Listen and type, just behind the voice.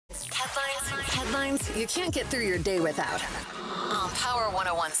headlines you can't get through your day without. On Power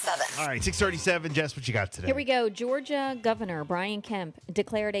 101.7. All right, 6:37. Jess, what you got today? Here we go. Georgia Governor Brian Kemp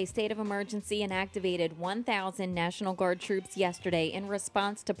declared a state of emergency and activated 1,000 National Guard troops yesterday in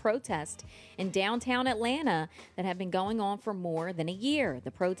response to protests in downtown Atlanta that have been going on for more than a year.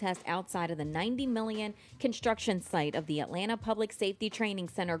 The protest outside of the $90 million construction site of the Atlanta Public Safety Training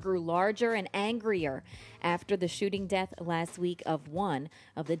Center grew larger and angrier after the shooting death last week of one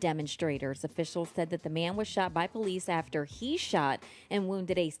of the demonstrators. Officials said that the man was shot by police after he shot and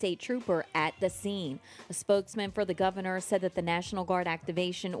wounded a state trooper at the scene. A spokesman for the governor said that the National Guard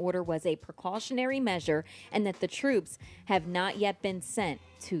activation order was a precautionary measure and that the troops have not yet been sent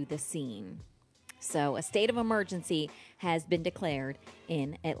to the scene. So a state of emergency has been declared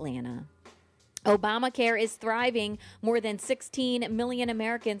in Atlanta. Obamacare is thriving. More than 16 million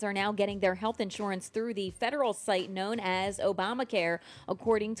Americans are now getting their health insurance through the federal site known as Obamacare,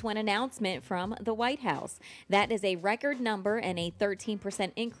 according to an announcement from the White House. That is a record number and a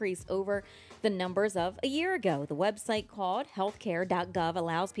 13% increase over the numbers of a year ago. The website called healthcare.gov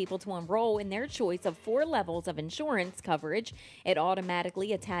allows people to enroll in their choice of 4 levels of insurance coverage. It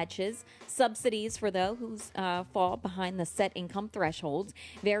automatically attaches subsidies for those who fall behind the set income thresholds.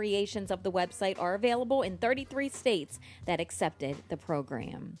 Variations of the website are available in 33 states that accepted the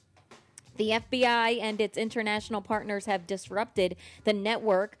program. The FBI and its international partners have disrupted the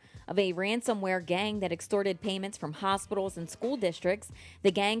network of a ransomware gang that extorted payments from hospitals and school districts.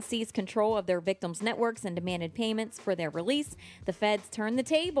 The gang seized control of their victims' networks and demanded payments for their release. The feds turned the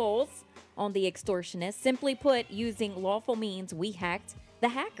tables on the extortionists. Simply put, using lawful means, we hacked the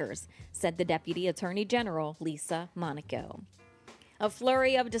hackers, said the Deputy Attorney General, Lisa Monaco. A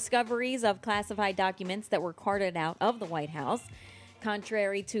flurry of discoveries of classified documents that were carted out of the White House.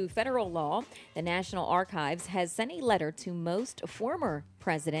 Contrary to federal law, the National Archives has sent a letter to most former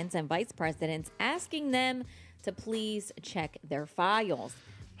presidents and vice presidents asking them to please check their files.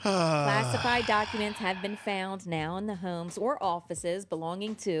 Classified documents have been found now in the homes or offices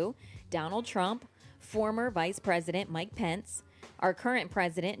belonging to Donald Trump, former Vice President Mike Pence, our current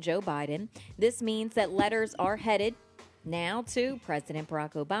president Joe Biden. This means that letters are headed now to President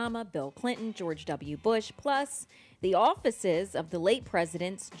Barack Obama, Bill Clinton, George W. Bush, plus the offices of the late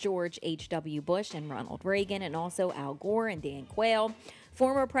presidents George H.W. Bush and Ronald Reagan, and also Al Gore and Dan Quayle.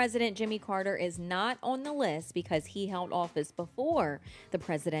 Former President Jimmy Carter is not on the list because he held office before the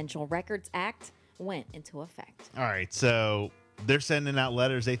Presidential Records Act went into effect. All right, so they're sending out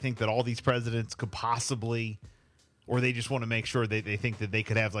letters. They think that all these presidents could possibly, or they just want to make sure they think that they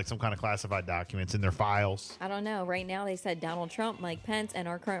could have like some kind of classified documents in their files. I don't know. Right now they said Donald Trump, Mike Pence, and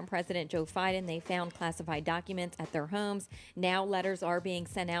our current president Joe Biden, they found classified documents at their homes. Now letters are being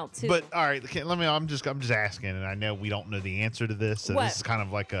sent out to. But all right, I'm just asking, and I know we don't know the answer to this, so this is kind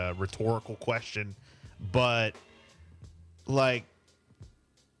of like a rhetorical question. But like,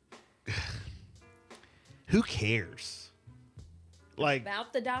 who cares? Like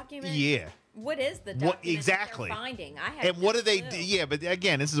about the document? Yeah. What is the document exactly that they're finding? I have and what no do they clue. do? Yeah, but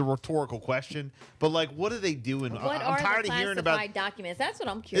again, this is a rhetorical question. But like, what are they doing? What I'm are tired the of hearing about classified documents? That's what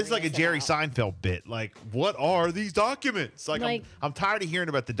I'm curious. It's like a Jerry about. Seinfeld bit. Like, what are these documents? Like I'm tired of hearing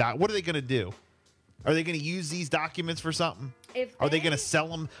about the doc. What are they going to do? Are they going to use these documents for something? Are they going to sell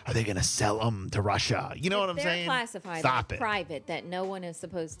them? Are they going to sell them to Russia? You know what I'm saying? They're classified, Stop like it. private, that no one is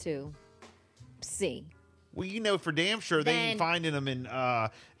supposed to see. Well, you know for damn sure they ain't finding them in. How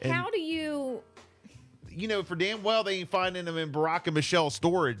do you? You know for damn well they ain't finding them in Barack and Michelle's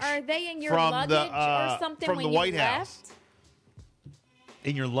storage. Are they in your from luggage or something from when the you White left? House?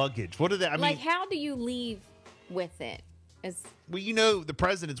 In your luggage. What are they? I Like, mean, how do you leave with it? well, you know the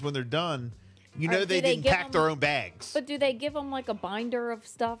presidents when they're done. You know they didn't give pack their own bags. But do they give them like a binder of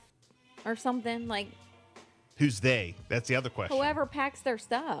stuff or something? Like, who's they? That's the other question. whoever packs their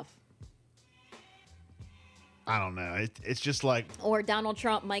stuff. I don't know. It's just like, or Donald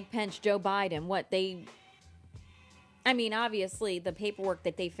Trump, Mike Pence, Joe Biden. I mean, obviously, the paperwork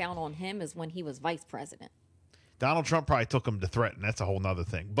that they found on him is when he was vice president. Donald Trump probably took him to threaten. That's a whole nother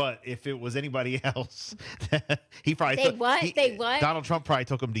thing. But if it was anybody else, he probably Donald Trump probably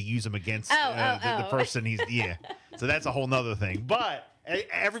took him to use him against the person he's So that's a whole nother thing. But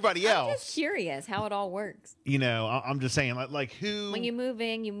everybody else, I'm just curious how it all works. You know, I'm just saying, like who? When you move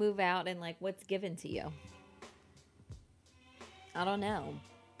in, you move out, and like what's given to you. I don't know.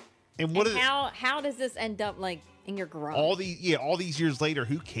 And how does this end up like in your garage? All these years later,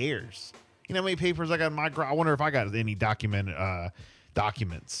 who cares? You know how many papers I got in my garage? I wonder if I got any documents,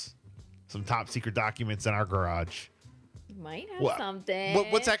 some top secret documents in our garage. You might have something.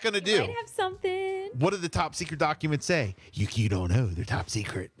 What's that going to do? You might have something. What do the top secret documents say? You don't know. They're top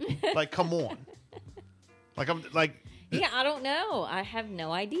secret. Like, come on. Like I'm like. Yeah, I don't know. I have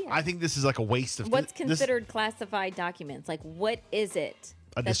no idea. I think this is like a waste of. What's considered classified documents? Like, what is it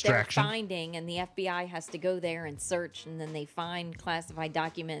a that distraction? They're finding, and the FBI has to go there and search, and then they find classified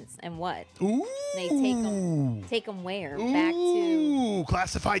documents, and what? Ooh. They take them where? Ooh. Back to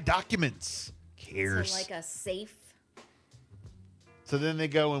classified documents. Cares. So like a safe. So then they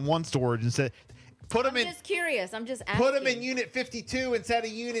go in one storage and say, "Put them in." I'm just curious. I'm just asking. Put them in Unit 52 instead of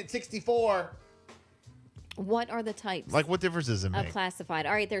Unit 64. What are the types? Like, what difference does it make? Of classified.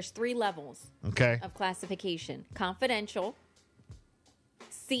 All right, there's 3 levels. Okay. Of classification: confidential,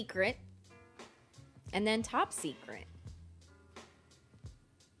 secret, and then top secret.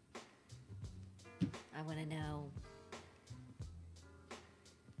 I want to know.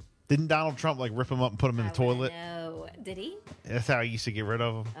 Didn't Donald Trump like rip them up and put them in the toilet? No, did he? That's how I used to get rid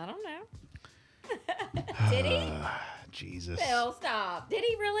of them. I don't know. Did he? Jesus. Bill, stop. Did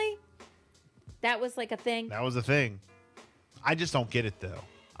he really? That was like a thing? That was a thing. I just don't get it, though.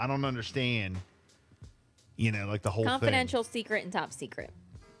 I don't understand, like the whole confidential, secret, and top secret.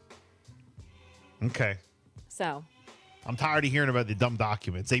 Okay. So. I'm tired of hearing about the dumb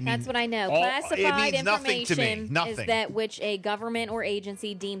documents. That's what I know. Classified information is that which a government or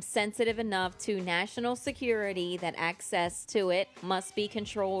agency deems sensitive enough to national security that access to it must be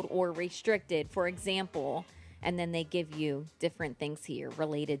controlled or restricted. For example... And then they give you different things here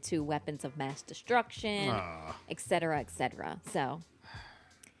related to weapons of mass destruction, et cetera, et cetera. So,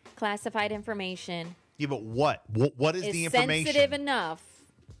 classified information. Yeah, but what? What is the information? Sensitive enough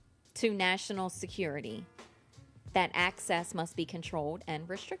to national security that access must be controlled and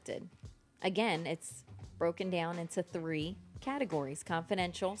restricted. Again, it's broken down into 3 categories: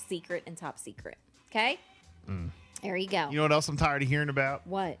 confidential, secret, and top secret. Okay? There you go. You know what else I'm tired of hearing about?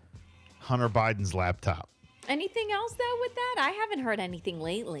 What? Hunter Biden's laptop. Anything else, though, with that? I haven't heard anything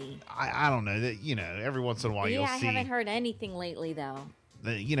lately. I don't know. That every once in a while you'll see. Yeah, I haven't heard anything lately, though.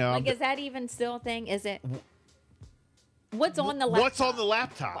 Is that even still a thing? Is it? What's on the laptop? What's on the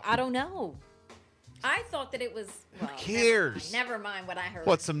laptop? Well, I don't know. I thought that it was... Well, who cares? Never mind what I heard.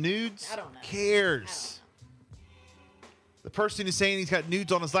 What, some nudes? I don't know. Cares? The person who's saying he's got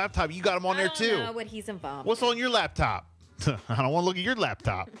nudes on his laptop, you got them on there, too. I don't know what he's involved What's on your laptop? I don't want to look at your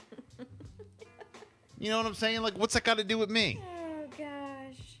laptop. You know what I'm saying? Like, what's that got to do with me? Oh,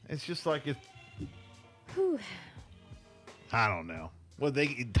 gosh. It's just like it's. Whew. I don't know. What,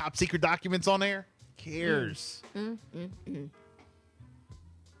 they top secret documents on there? Cares. It's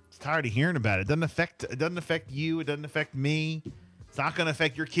tired of hearing about it. It doesn't affect you. It doesn't affect me. It's not going to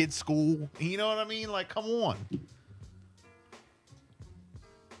affect your kid's school. You know what I mean? Like, come on.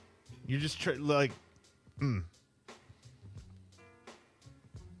 You're just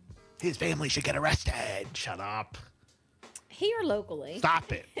His family should get arrested. Shut up. Here locally.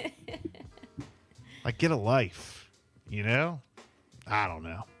 Stop it. Like, get a life. I don't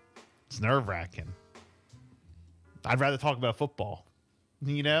know. It's nerve-wracking. I'd rather talk about football.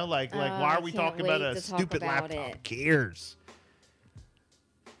 Why are we talking about a stupid laptop? Who cares?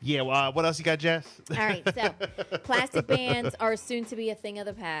 Yeah, well, what else you got, Jess? All right, so plastic bans are soon to be a thing of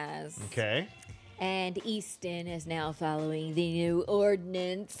the past. Okay. And Easton is now following the new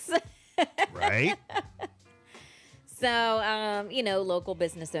ordinance. Right. So, local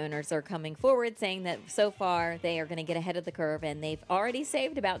business owners are coming forward saying that so far they are going to get ahead of the curve, and they've already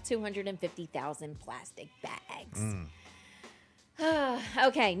saved about 250,000 plastic bags.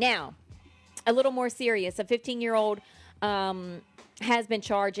 Okay, now, a little more serious. A 15-year-old has been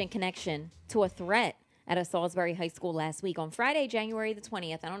charged in connection to a threat at a Salisbury High School last week. On Friday, January the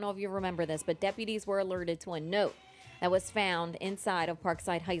 20th, I don't know if you remember this, but deputies were alerted to a note that was found inside of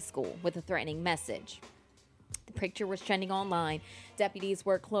Parkside High School with a threatening message. The picture was trending online. Deputies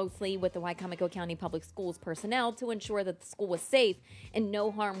worked closely with the Wycomico County Public Schools personnel to ensure that the school was safe and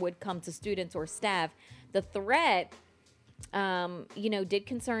no harm would come to students or staff. The threat, did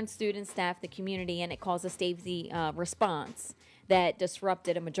concern students, staff, the community, and it caused a stagey response that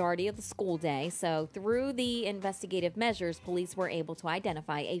disrupted a majority of the school day. So through the investigative measures, police were able to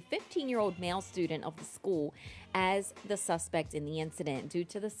identify a 15-year-old male student of the school as the suspect in the incident. Due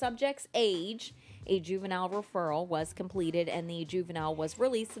to the subject's age, a juvenile referral was completed and the juvenile was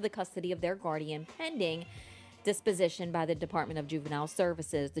released to the custody of their guardian pending disposition by the Department of Juvenile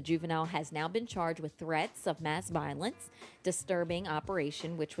Services. The juvenile has now been charged with threats of mass violence, disturbing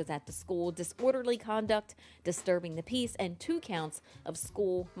operation, which was at the school, disorderly conduct, disturbing the peace, and 2 counts of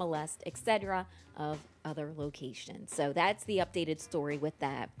school molest, etc. of other locations. So that's the updated story with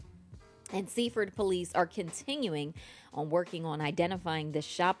that. And Seaford police are continuing on working on identifying this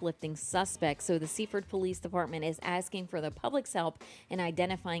shoplifting suspect. So the Seaford Police Department is asking for the public's help in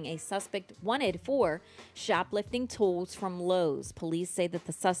identifying a suspect wanted for shoplifting tools from Lowe's. Police say that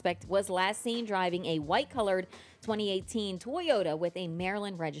the suspect was last seen driving a white-colored 2018 Toyota with a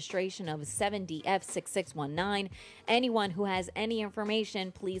Maryland registration of 7DF6619. Anyone who has any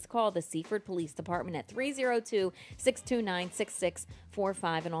information, please call the Seaford Police Department at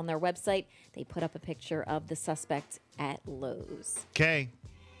 302-629-6645. And on their website, they put up a picture of the suspect at Lowe's. Okay.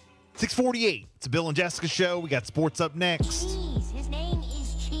 6:48. It's a Bill and Jessica show. We got sports up next.